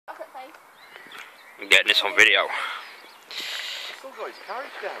I'm getting this on video. He's still got his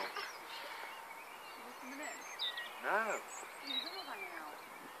carriage down. No.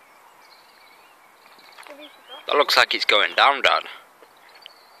 That looks like it's going down, Dad.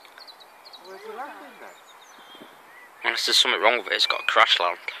 Where's he landing then? Unless there's something wrong with it, it's got a crash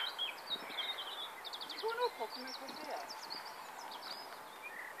land. Going up or coming across here?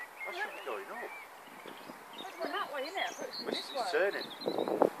 That should be going up. It's going that way, isn't it? I thought it was It's this way. turning.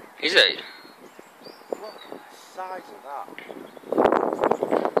 Is it? Look at the size of that.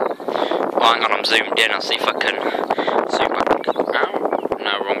 Well, hang on, I'm zoomed in. I'll see if I can zoom back. Ow.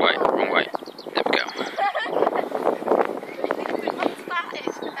 No, wrong way, wrong way. There we go.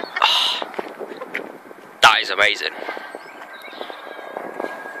 That is amazing.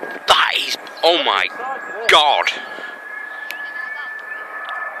 That is, oh my god.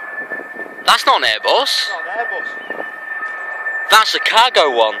 That's not an Airbus. It's not an Airbus. That's a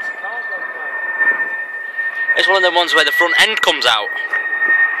cargo one. It's one of the ones where the front end comes out.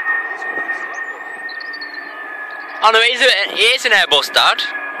 Oh no, it is an Airbus, Dad.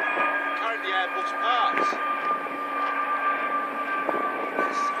 Carrying the Airbus parts.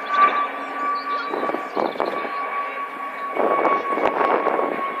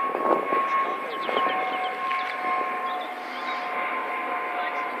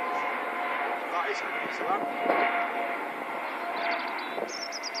 That is Queensland.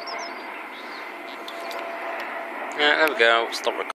 Yeah, there we go. Stop recording.